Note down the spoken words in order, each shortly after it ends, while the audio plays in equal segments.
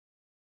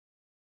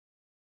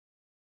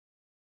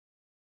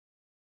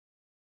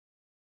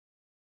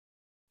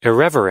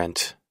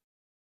Irreverent.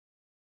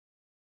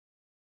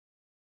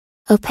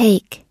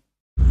 Opaque.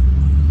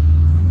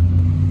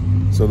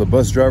 So the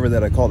bus driver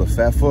that I called a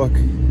fat fuck,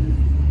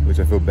 which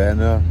I feel bad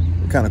now,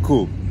 kind of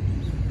cool.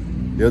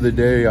 The other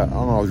day, I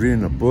don't know, I was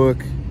reading a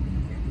book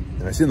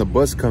and I seen the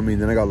bus coming,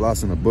 then I got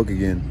lost in the book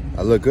again.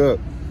 I look up,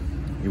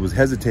 he was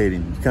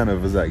hesitating. He kind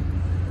of was like,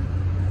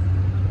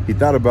 he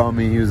thought about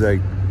me. He's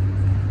like,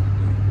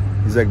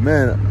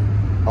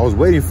 man, I was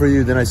waiting for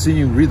you. Then I seen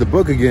you read the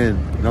book again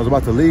and I was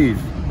about to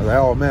leave. I was like,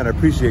 oh man, I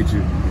appreciate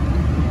you.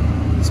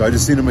 So I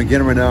just seen him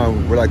again right now.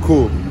 We're like,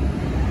 cool.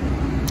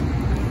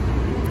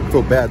 I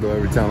feel bad though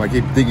every time. I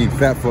keep thinking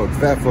fat fuck,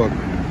 fat fuck.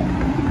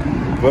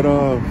 But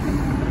I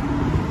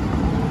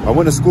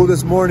went to school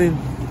this morning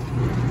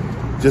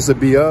just to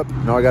be up.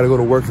 Now I gotta go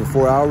to work for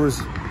 4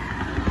 hours.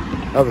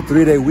 I have a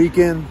 3-day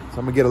weekend, so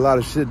I'm gonna get a lot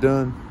of shit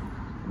done.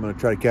 I'm gonna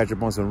try to catch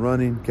up on some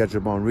running, catch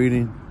up on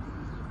reading,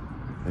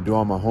 and do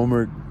all my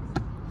homework.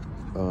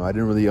 I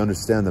didn't really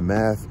understand the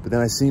math, but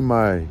then I seen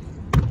that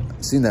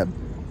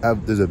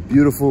there's a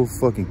beautiful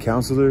fucking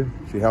counselor.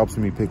 She helps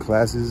me pick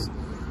classes.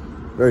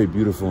 Very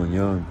beautiful and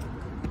young.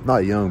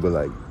 Not young, but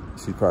like,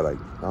 she's probably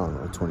like, I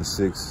don't know,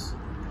 26.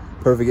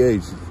 Perfect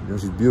age, you know,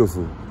 she's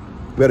beautiful.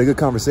 We had a good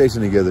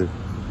conversation together.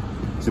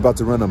 She's about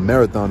to run a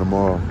marathon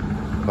tomorrow,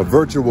 a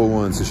virtual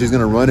one. So she's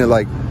gonna run it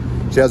like,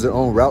 she has her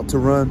own route to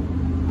run.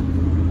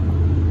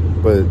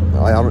 But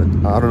I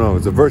don't know,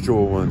 it's a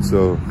virtual one.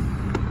 So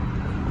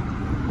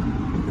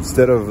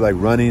instead of like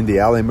running the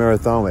LA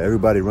marathon where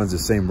everybody runs the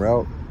same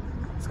route,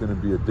 it's gonna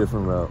be a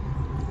different route.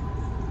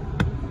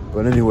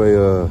 But anyway,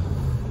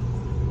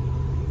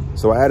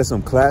 so I added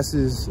some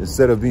classes.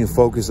 Instead of being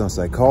focused on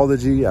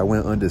psychology, I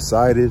went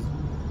undecided.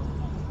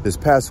 This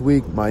past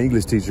week, my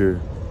English teacher,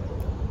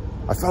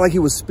 I felt like he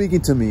was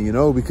speaking to me, you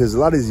know, because a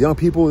lot of these young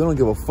people, they don't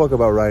give a fuck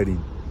about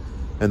writing.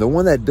 And the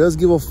one that does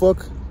give a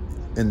fuck,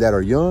 and that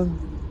are young,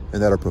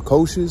 and that are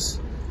precocious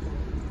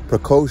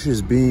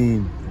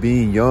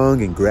being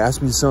young and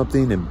grasping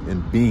something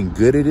and being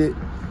good at it,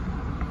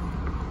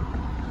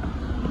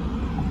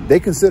 they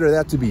consider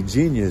that to be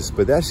genius.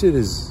 But that shit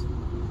is,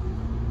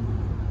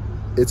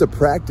 it's a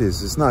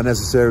practice. It's not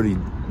necessarily,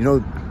 you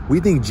know, we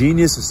think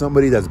genius is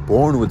somebody that's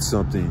born with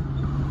something.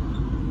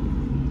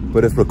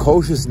 But if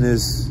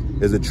precociousness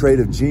is a trait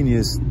of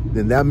genius,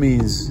 then that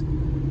means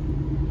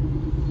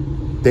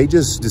they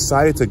just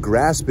decided to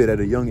grasp it at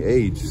a young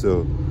age.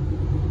 So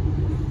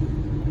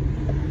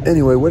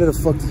anyway, where the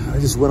fuck, I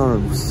just went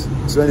on.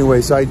 So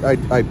anyway, so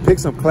I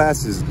picked some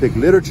classes, picked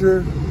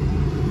literature,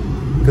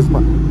 because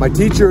my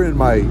teacher in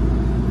my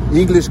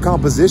English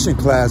composition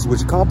class,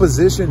 which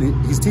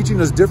composition, he's teaching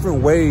us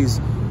different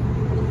ways,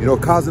 you know,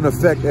 cause and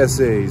effect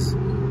essays,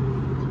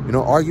 you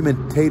know,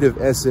 argumentative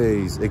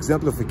essays,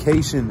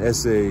 exemplification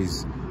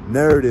essays,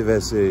 narrative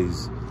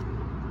essays,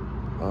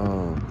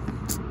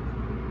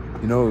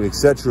 you know,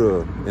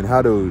 etc. And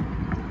how to,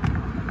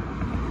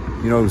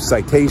 you know,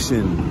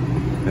 citation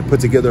and put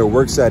together a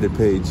works cited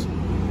page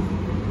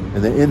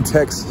and the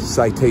in-text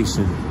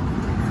citation.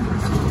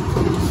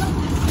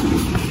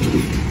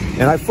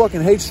 And I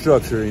fucking hate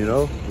structure, you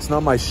know? It's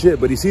not my shit,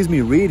 but he sees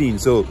me reading,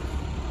 so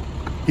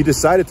he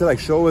decided to like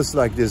show us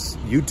like this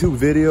YouTube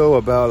video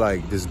about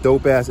like this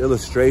dope ass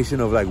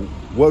illustration of like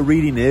what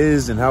reading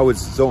is and how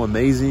it's so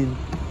amazing.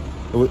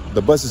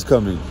 The bus is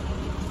coming.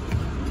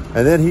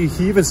 And then he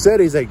even said,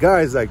 he's like,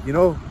 guys, like, you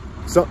know,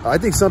 I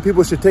think some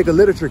people should take a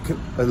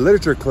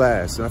literature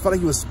class. And I felt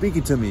like he was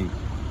speaking to me,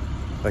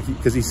 like,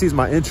 because he sees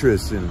my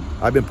interest. And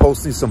I've been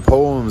posting some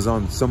poems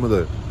on some of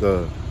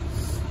the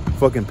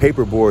fucking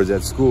paper boards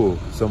at school.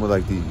 Some of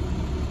like the,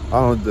 I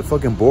don't know, the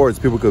fucking boards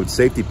people could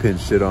safety pin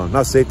shit on.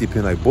 Not safety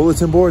pin, like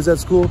bulletin boards at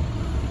school.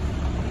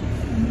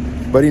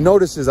 But he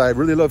notices I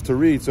really love to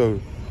read, so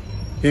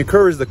he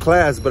encouraged the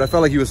class, but I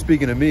felt like he was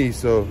speaking to me.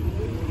 So,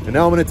 and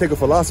now I'm gonna take a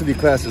philosophy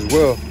class as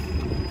well.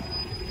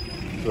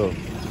 So.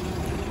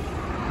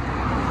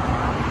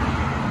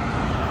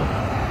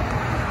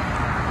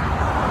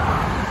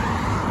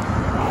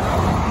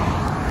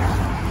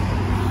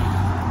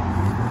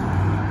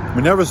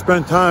 We never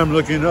spend time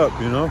looking up,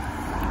 you know?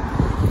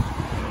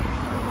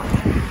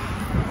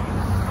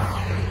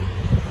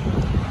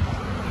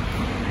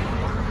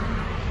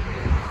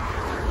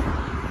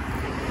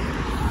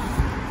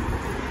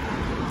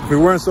 If we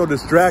weren't so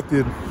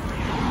distracted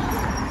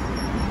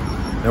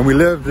and we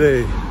lived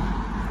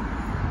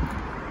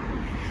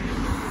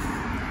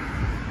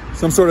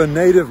some sort of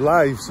native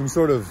life, some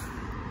sort of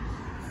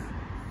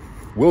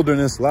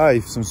wilderness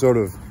life, some sort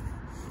of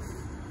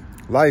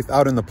life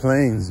out in the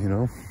plains, you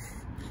know?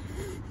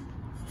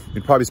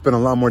 You'd probably spend a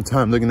lot more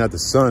time looking at the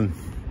sun,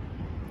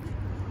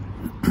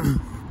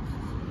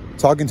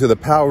 talking to the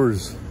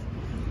powers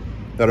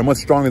that are much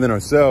stronger than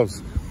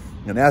ourselves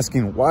and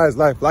asking, why is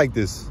life like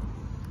this?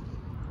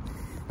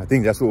 I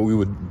think that's what we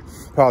would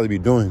probably be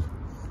doing.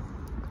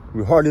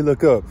 We hardly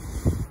look up.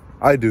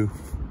 I do.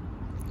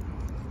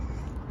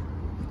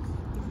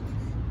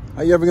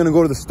 How you ever gonna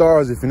go to the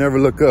stars if you never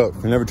look up,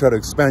 if you never try to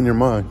expand your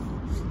mind?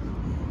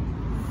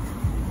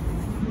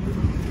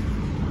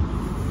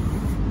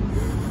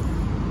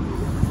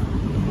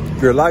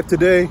 If you're alive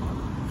today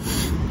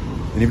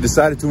and you've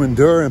decided to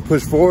endure and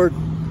push forward,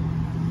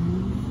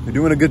 you're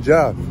doing a good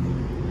job.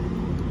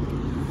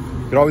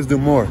 You could always do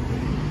more.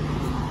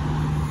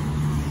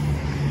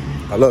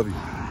 I love you.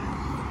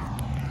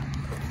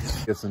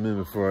 Get some in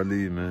before I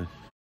leave, man.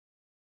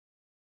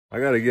 I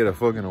gotta get a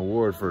fucking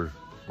award for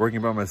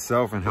working by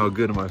myself and how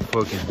good my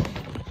fucking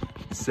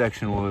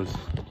section was.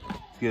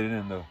 Let's get it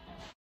in though.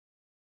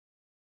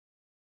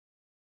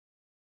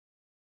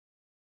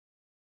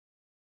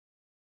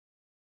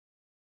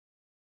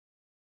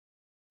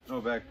 No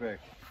backpack.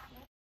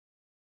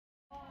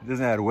 It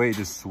doesn't add weight, it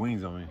just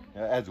swings on me. It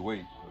adds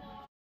weight.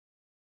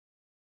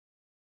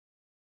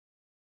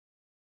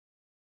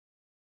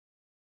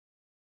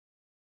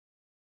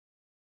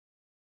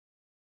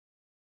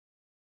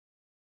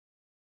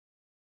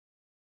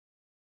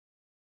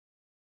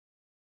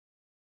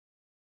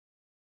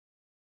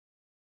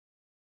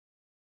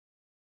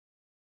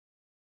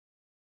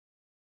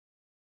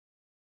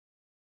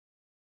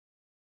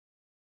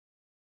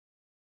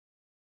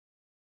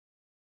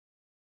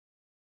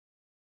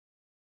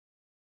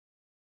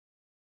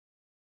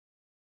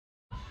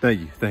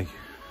 Thank you, thank you.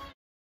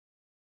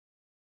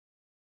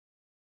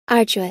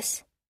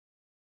 Arduous.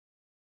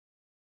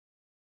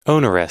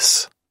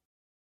 Onerous.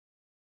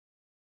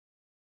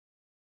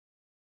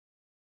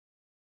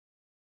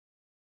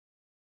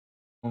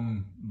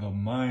 The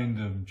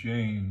mind of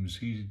James,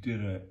 he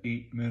did a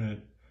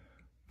 8-minute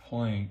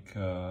plank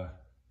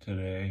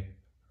today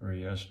or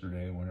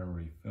yesterday, whenever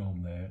he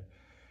filmed that.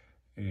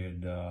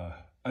 And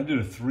I did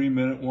a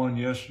 3-minute one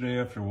yesterday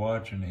after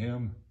watching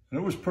him, and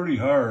it was pretty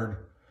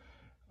hard.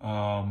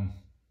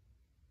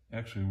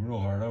 Actually real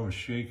hard. I was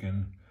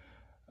shaking.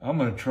 I'm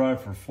going to try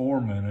for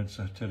 4 minutes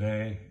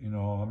today. You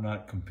know, I'm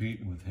not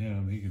competing with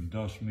him. He can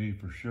dust me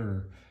for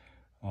sure.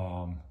 But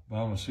I'm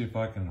going to see if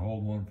I can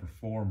hold one for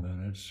 4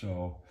 minutes.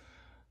 So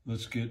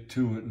let's get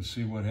to it and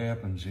see what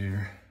happens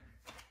here.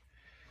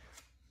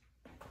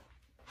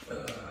 I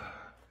gotta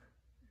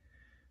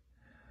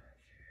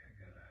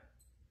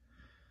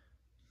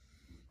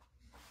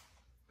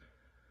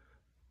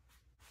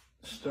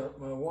start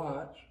my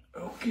watch.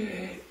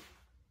 Okay.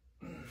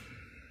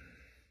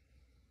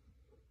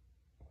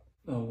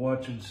 Now,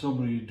 watching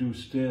somebody do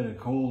static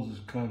holds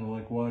is kind of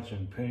like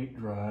watching paint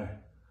dry,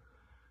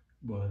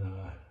 but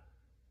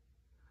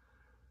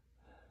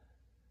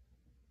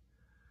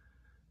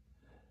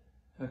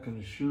I can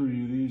assure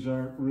you these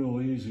aren't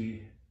real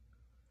easy.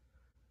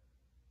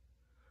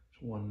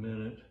 It's 1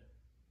 minute.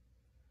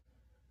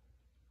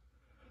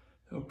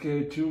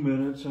 Okay, 2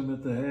 minutes. I'm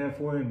at the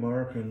halfway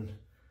mark and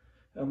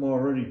I'm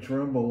already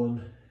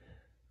trembling.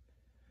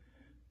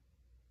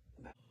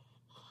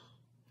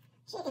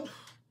 Shaking.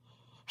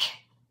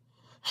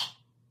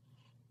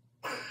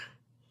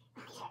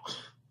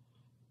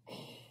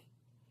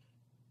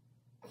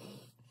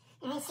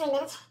 All right, 3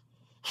 minutes.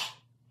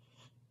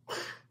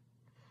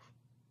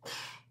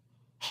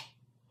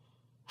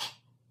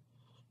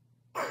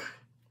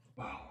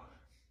 Wow.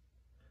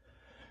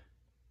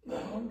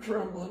 Now I'm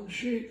trembling,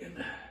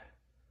 shaking.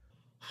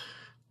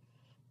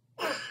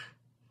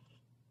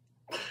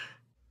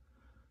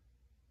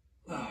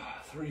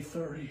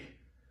 3:30.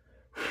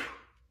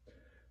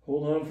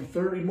 Hold on for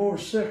 30 more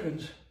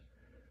seconds.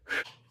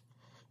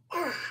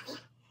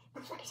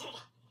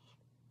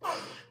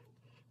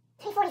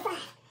 3:45.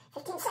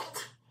 15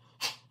 seconds.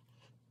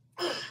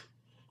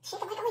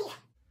 Shaking like a leaf.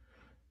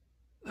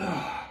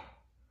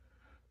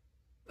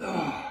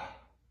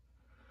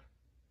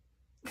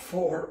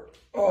 4.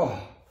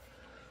 Oh,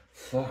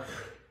 fuck.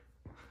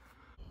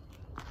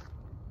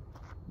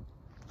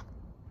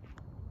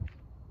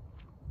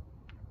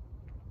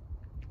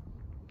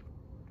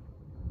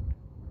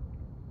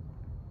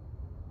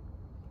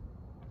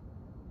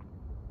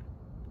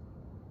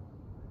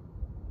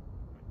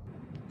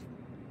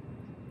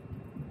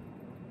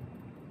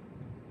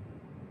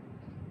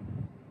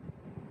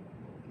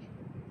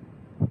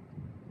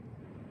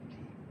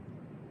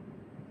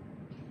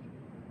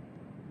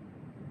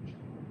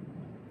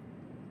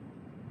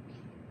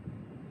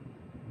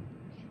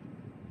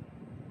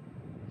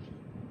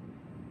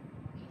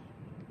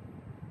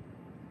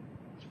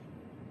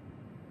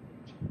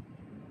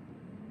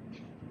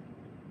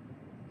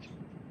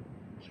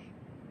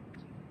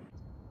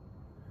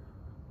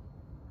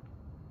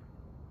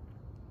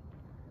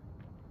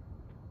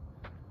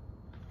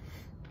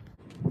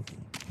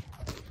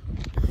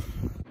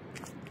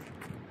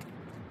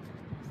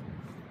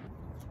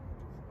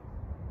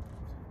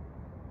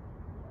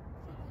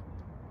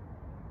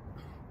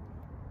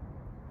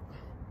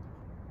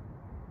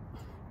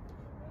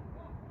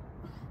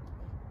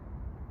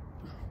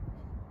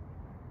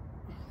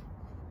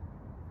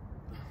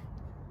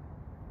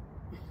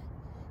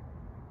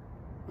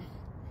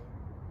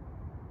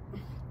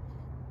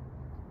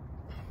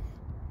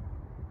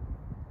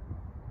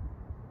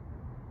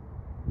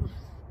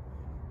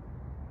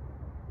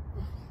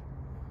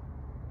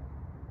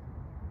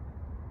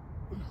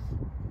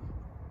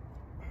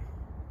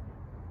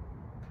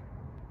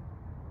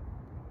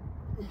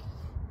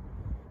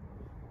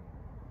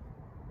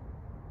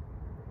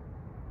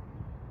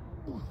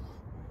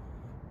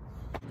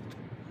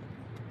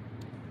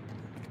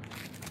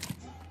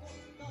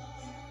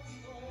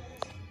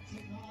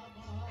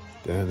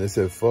 Damn, they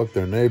said fuck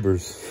their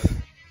neighbors.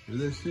 Hear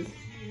that shit?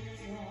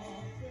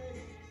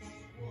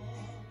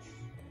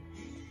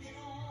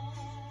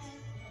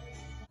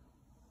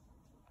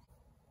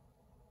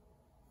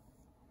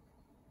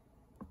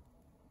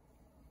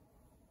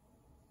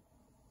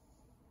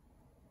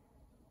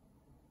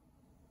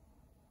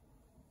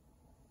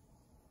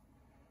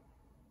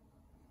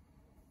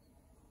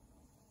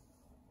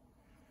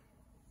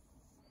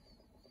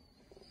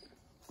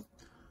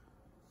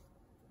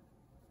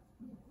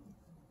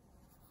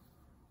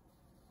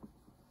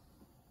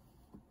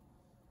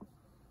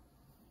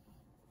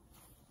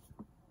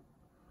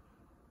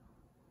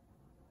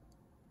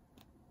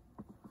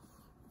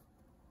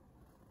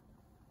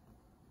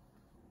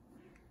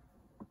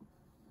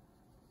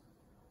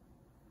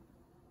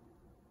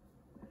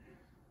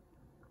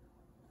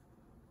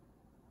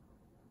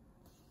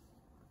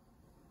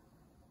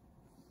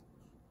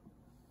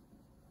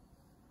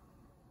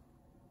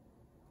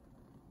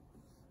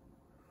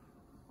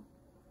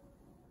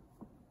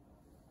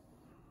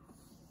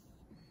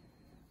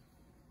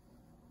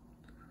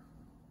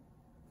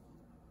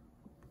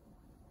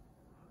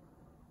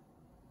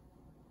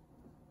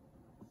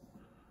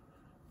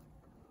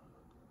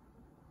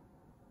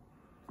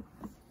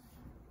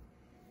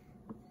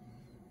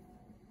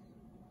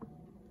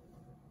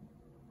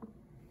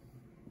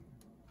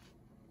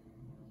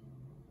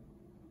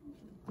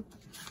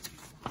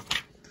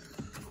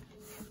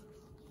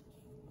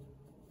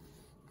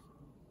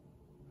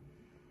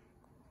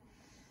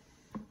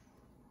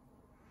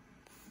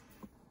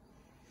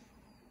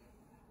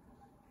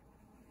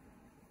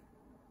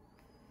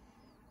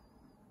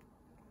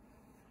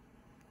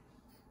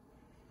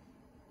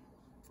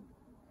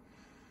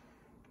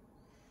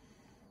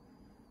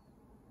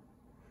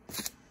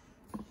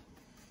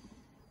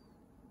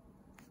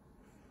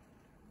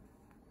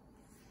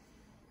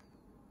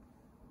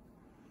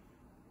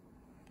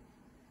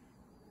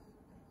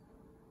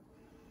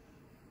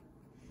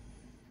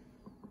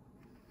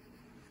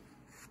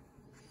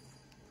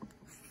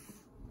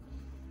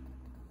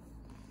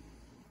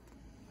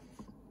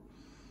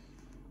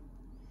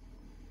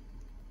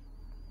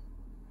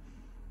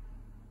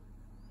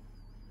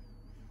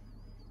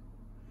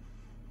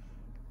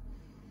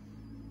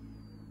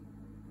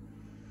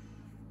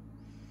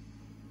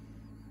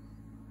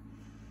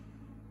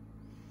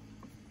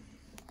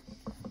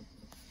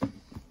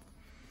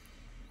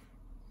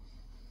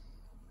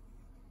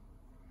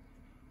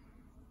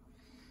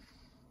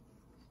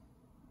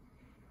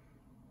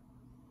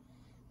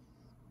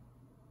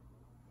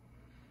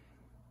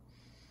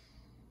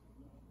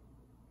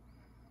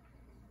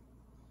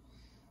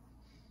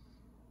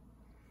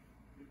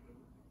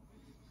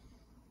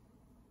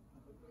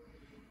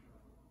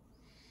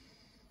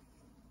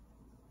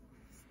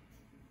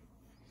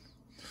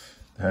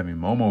 Having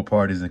Momo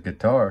parties in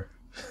Qatar.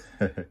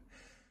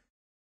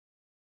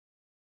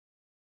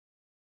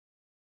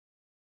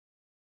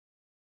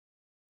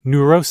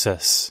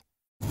 Neurosis.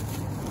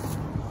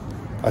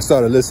 I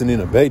started listening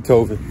to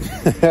Beethoven.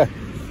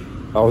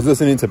 I was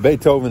listening to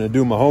Beethoven to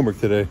do my homework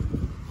today.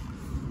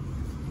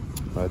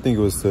 I think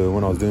it was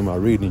when I was doing my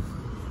reading.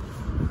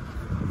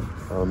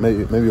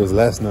 Maybe it was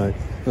last night.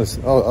 I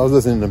was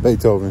listening to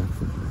Beethoven.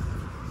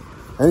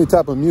 Any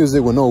type of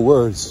music with no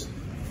words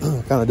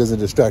kind of doesn't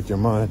distract your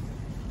mind.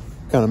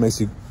 Kind of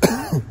makes you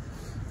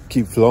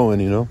keep flowing,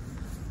 you know.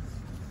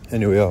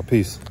 Anyway, y'all,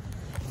 peace.